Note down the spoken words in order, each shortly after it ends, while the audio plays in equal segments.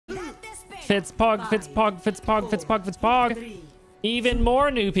Fitzpog. Even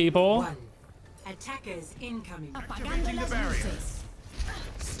more new people. Attackers incoming. Activating the barrier.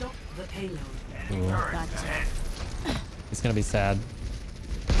 Stop the payload. He's gonna be sad.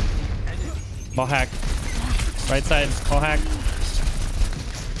 Ball hack. Right side. Ball hack.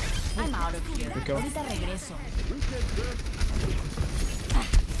 I'm out of here. Ahorita regreso.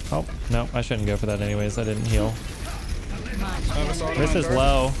 Oh, no. I shouldn't go for that anyways. I didn't heal. This is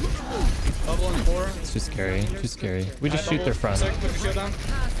low. It's too scary. Too scary. We just shoot their front.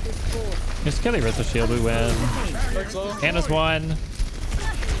 Just kill the Orisa shield. We win. Hannah's won.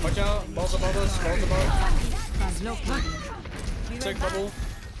 Watch out. Balls above us. Balls above. Take bubble.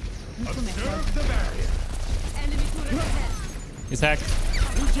 Observe the barrier. He's hacked.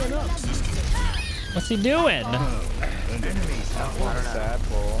 What's he doing? Sad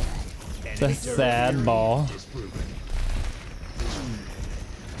ball. It's a sad ball.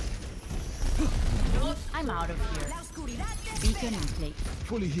 I'm out of here. Beacon in place.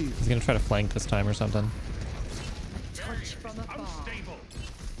 Fully healed. He's gonna try to flank this time or something. Unstable.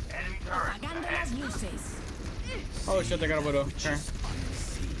 Enemy Apagando las luces. Oh shit, they got a widow. Here.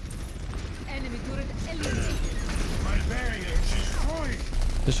 Enemy turret eliminated. My barrier destroyed.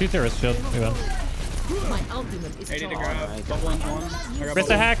 Just shoot the Orisa shield. We win. My ultimate is 80 to charged. grab. Bubble in one. I got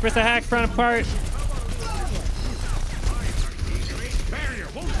Rissa hack, front apart. Barrier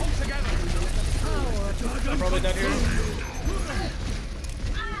won't hold together. I'm probably dead here.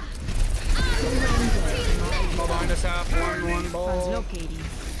 Ball behind us half. One ball. Locating.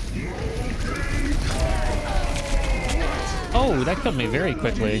 Oh, that killed me very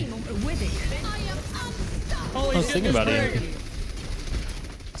quickly. I was thinking about it.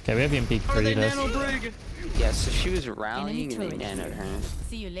 Okay, we have EMP pretty this. Yeah, so she was rallying and they nanoed her.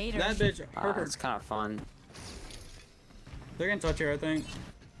 See you later. That bitch hurt her. It's kind of fun. They can touch her, I think.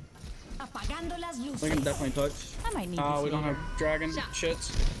 Apagando las luces. They can definitely touch. I might need Oh, this we don't later. have dragon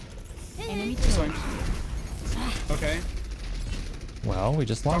shits. Enemy This turret. one. Okay. Well, we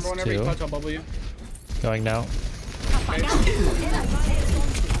just lost Remember, whenever you two. touch, I'll bubble you. Going now. I'm out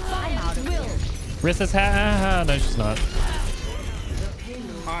of here. Rissa's ha. No, she's not.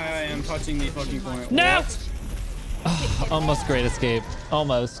 I am touching the fucking point. No! What? Oh, almost great escape.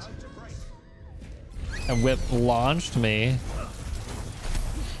 Almost. And whip launched me.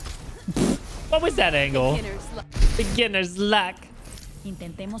 What was that angle? Beginner's luck.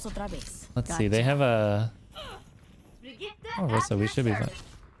 Intentemos otra vez. Let's see. They have a... Oh, Rissa, we should be fine. If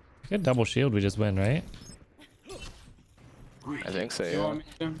we get double shield, we just win, right? I think so, You yeah. want me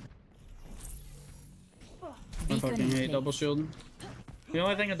to? I fucking hate double shield. The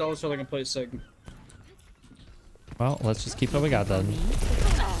only thing a double shield I can play is Sig. Well, let's just keep what we got then.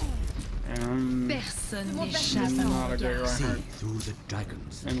 Personne Not a great Reinhardt. Through the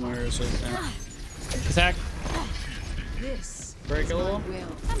dragons. And where is it? Attack. Very killable.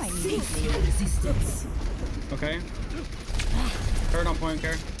 I might need this later. Okay. Turret on point,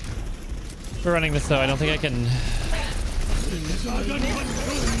 care. We're running this though. I don't think I can...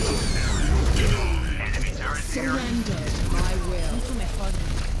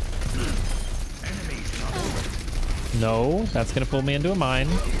 No, that's gonna pull me into a mine.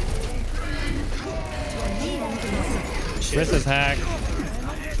 Rissa's hack.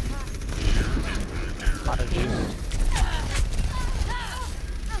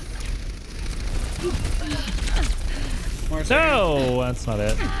 No, that's not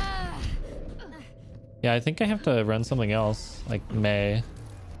it. Yeah, I think I have to run something else, like May.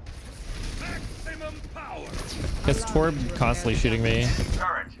 Because Torb constantly shooting me.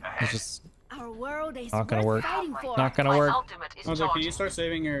 It's just not gonna work. Not gonna work. I was like, can you start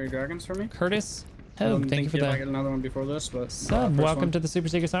saving your dragons for me? Curtis, I oh, didn't thank you think for I that. get another one before this, but Sub, welcome to the Super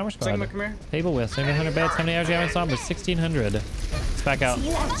Secret Summer Squad. Sigma, come here. Table with 700 beds, how many hours you have in Sombra? 1600. Let's back out.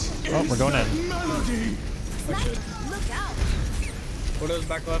 Oh, we're going in. Oh shit. What is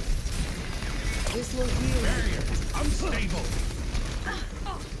back left? Unstable.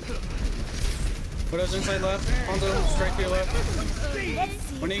 What is inside left? On the straight to your left.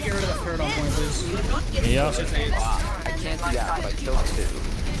 When do you get rid of that turret on point, please? Yep. It's just AIDS. I can't do that, but I killed two.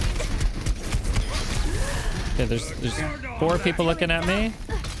 Okay, there's 4 people looking at me.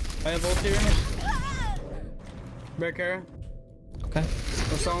 I have ult here. Back here. Okay.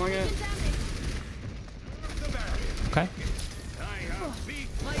 We're stalling it. Okay.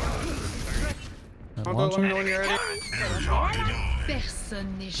 Let me know when you're ready.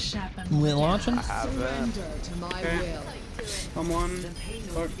 We're launching? I have that. Okay. I'm one.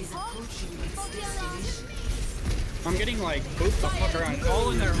 Fuck. I'm getting like booped the fuck around.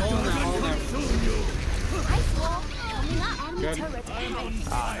 All in there, all in there, all in there. Good.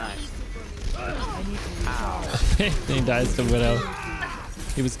 Ah, nice. He dies to Widow.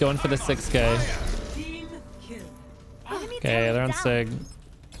 He was going for the 6k. Team kill. Okay, they're on Sig.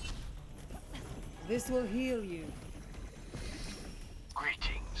 This will heal you.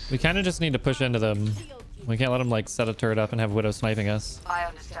 We kind of just need to push into them. We can't let them like set a turret up and have Widow sniping us. I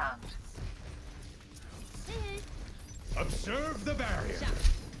understand. Observe the barrier.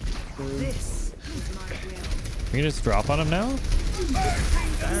 This is my will. We can just drop on him now?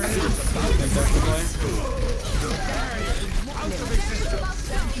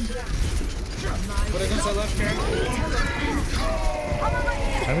 What against that left here?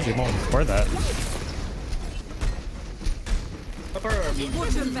 Why would you want to record that? Upper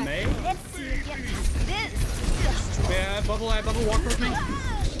May? Yeah, bubble, walk with me.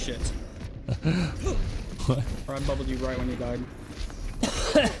 Shit. What? Or I bubbled you right when you died.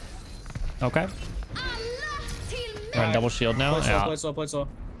 Okay. We're on double shield now. Play slow.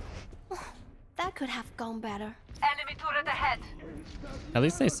 That could have gone better. Enemy turret ahead. At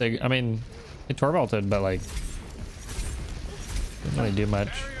least they Sig. I mean, it torbolted, but like, didn't really do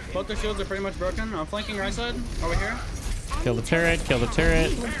much. Both their shields are pretty much broken. I'm flanking right side. Over here. Kill the turret. Kill the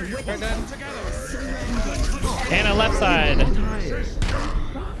turret. They're dead. And a left side.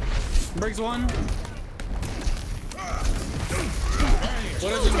 Briggs one.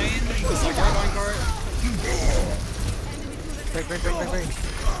 What is the main? Like carbine cart. Break.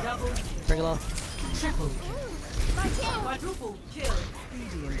 Bring it off. Triple kill. Quadruple kill.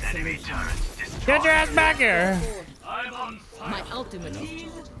 Enemy turret. Get your ass back here. My ultimate.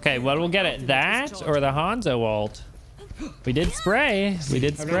 Okay, what will get it? That or the Hanzo ult? We did spray.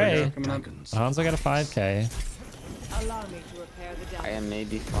 Hanzo got a 5k. Allow me to repair the damage. I am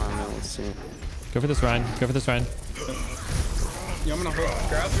maybe farming soon. Go for this run. Yeah, I'm gonna hold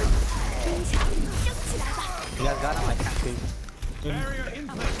grab. You guys got him? I can't see. Barrier in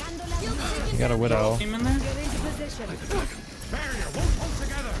place. You got a Widow. Team in there? Barrier won't hold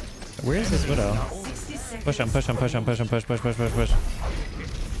together. Where is this Widow? 60 seconds. Push him. Push.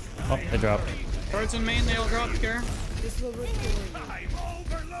 Oh, they dropped. Cards in main, they all dropped here. I'm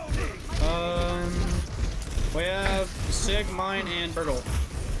overloading. We have Sig, mine, and Burgle.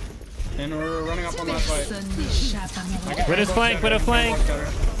 And we're running up on that fight. Widow's flank. Left.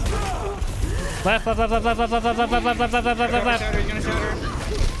 He's gonna shatter.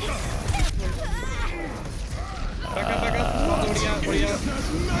 Back up. What do you have?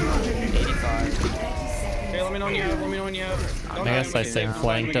 85. Okay, let me know when you have. I guess I saying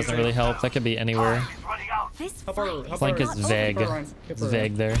flank doesn't really help. That could be anywhere. Flank is vague. It's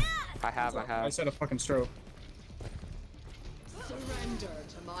vague there. I have. I said a fucking stroke. Surrender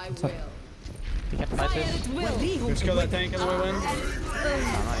to my will. You can't fight this? Just kill that tank and then we win. I'm not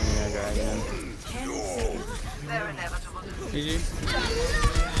even gonna drag it in. GG.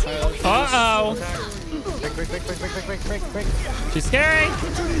 Uh-oh. Break. She's scary.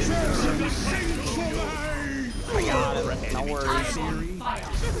 I got it. No worries.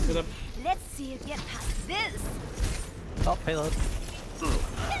 Good up. Let's see you get past this. Oh, payload.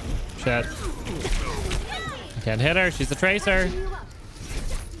 Shit. Can't hit her. She's a tracer.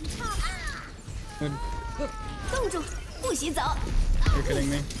 Good. 冻住，不许走。 You're kidding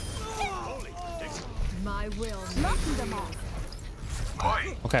me. My will. Knocking them off.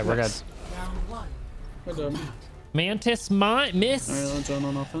 Okay, we're good. Round one. Good job. Mantis missed. Alright, let's run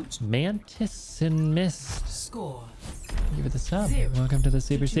on offense. Mantis and missed. Score. Give it the sub. Welcome to the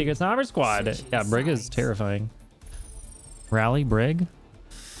Super Secret Sombra Squad. Yeah, Brig is terrifying. Rally Brig.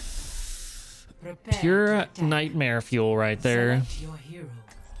 Prepare Pure to attack. nightmare fuel right there. Select your hero.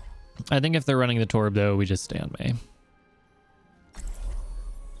 I think if they're running the Torb though, we just stay on May.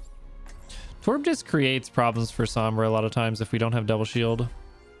 Torb just creates problems for Sombra a lot of times if we don't have double shield.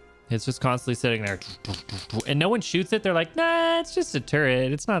 It's just constantly sitting there and no one shoots it. They're like, nah, it's just a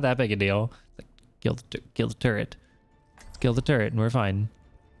turret. It's not that big a deal. Like, kill the turret. Kill the turret and we're fine.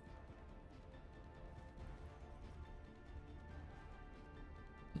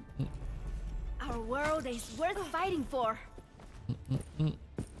 Our world is worth fighting for.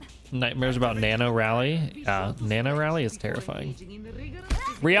 Nightmares about Nano Rally. Yeah, Nano Rally is terrifying.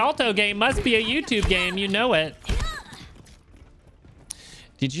 Rialto game must be a YouTube game. You know it.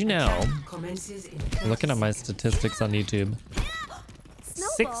 Did you know? Commences in Looking at my statistics on YouTube.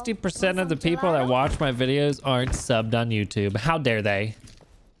 Snowball 60% of the from people that Gelato. watch my videos aren't subbed on YouTube. How dare they?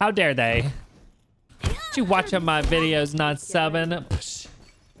 How dare they? You watching my videos not subbing? Psh.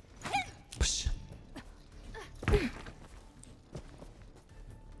 Psh.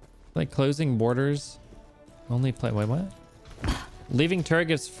 Like closing borders. Only play. Wait, what? Leaving turret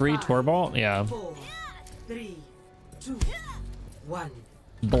gets free torball? Yeah. 4, 3, 2, 1.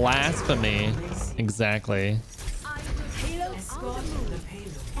 Blasphemy. Exactly. Escort the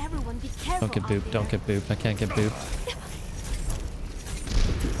payload. Everyone be careful. Don't get booped. Don't get booped. I can't get booped.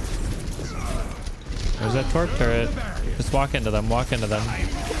 There's that torp turret. Just walk into them. Walk into them.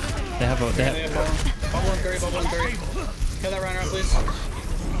 They have a. They They have, have bubble and 30, bubble and 30. Kill that runner out, please. I'm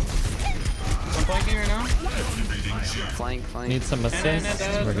flanking right now. Flank, flank. need some assists.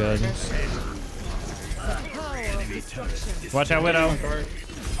 We're good. Watch out, Widow.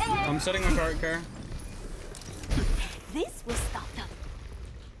 I'm setting my card care. This will stop them.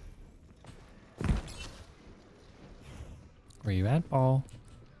 Where you at, ball?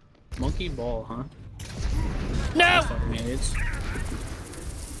 Monkey ball, huh? No! Fucking idiots.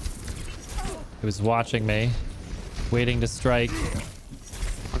 He was watching me, waiting to strike.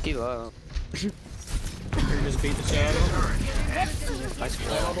 Monkey low. You just beat the shit out of him. Nice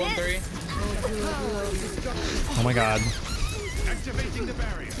Bubble and 3. Oh my god. Activating the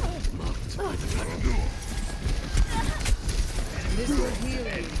barrier. This will heal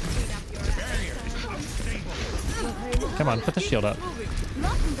you. Come on, put the shield up.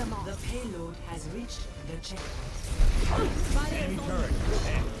 Knocking them off. The payload has reached the checkpoint.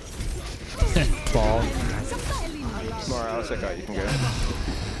 Ball. Morales, I got you. Can go.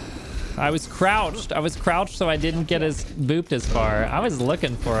 I was crouched. I was crouched so I didn't get as booped as far. I was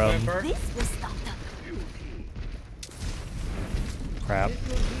looking for him. This will stop them. Crap.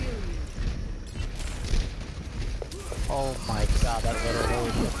 Oh my god, that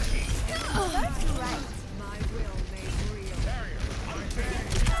literally. That's right. My will made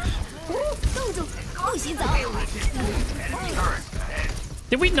real. 动住，不许走。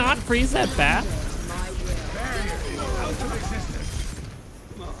 Did we not freeze that bat?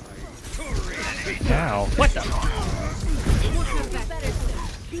 Ow. What the?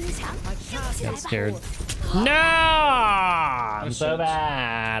 Got scared. No! I'm so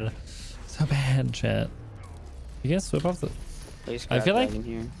bad. So bad, chat. You guys swip off the... I feel like...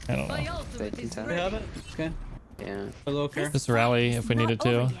 Here. I don't know. They can tell. We have it? Okay. Yeah. A little care. Just rally if we needed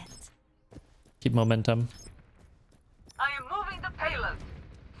to. Keep momentum. I am moving the payload.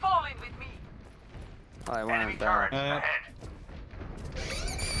 Fall in with me. Oh, I want to die.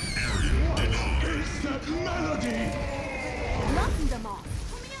 Knocking them off.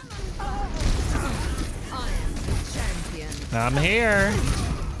 Champion. I'm here.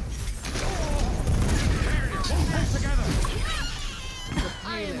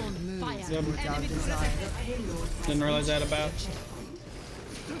 I am on move. Yep. Without desire. Didn't realize that about.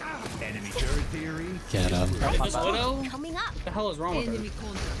 Enemy turret theory. Get him. This Widow? Coming up. What the hell is wrong with her? Enemy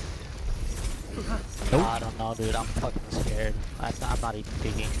contact. I don't know, dude. I'm fucking scared. I'm not even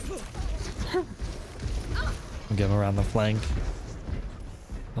peeking. I'll give him around the flank.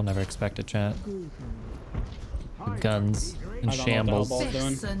 I'll never expect it, chat. With guns in I don't know what the hell shambles. Ball's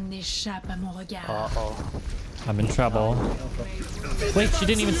doing. Personne n'échappe à mon regard. Uh-oh. I'm in trouble. Wait, she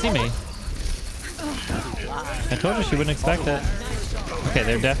didn't even see me. I told her she wouldn't expect it. Okay,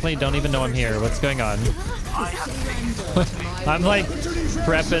 they definitely don't even know I'm here. What's going on? I'm like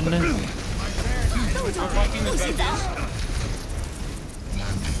prepping. I'm fucking this bad bitch.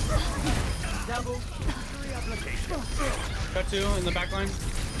 Got 2 in the back line.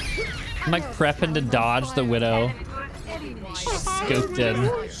 I'm like prepping to dodge the Widow. Scooped in.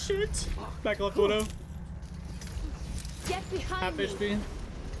 Oh shit. Back left Widow. Get Half behind me. HP.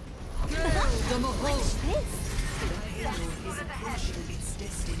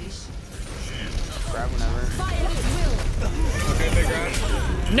 Grab whenever. Okay, big grab.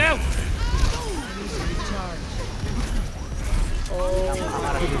 No! Oh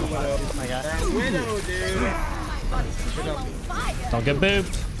my god. Widow, dude. Don't get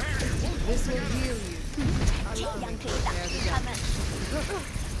booped. This will heal you. 这样可以打赢他们。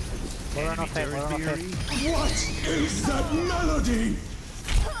 We're on a fit, we're on a fit.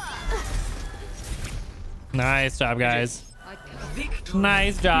 Nice job, guys.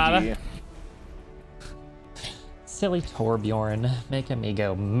 Nice job. Yeah. Silly Torbjorn making me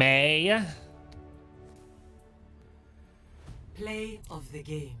go May. Play of the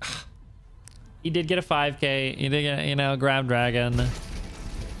game. He did get a 5k. He did get, you know, grab dragon.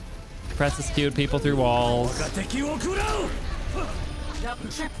 Presses skewed people through walls.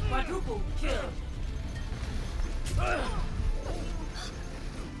 Quadruple kill.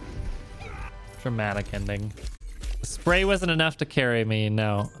 Dramatic ending. The spray wasn't enough to carry me,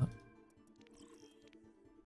 no.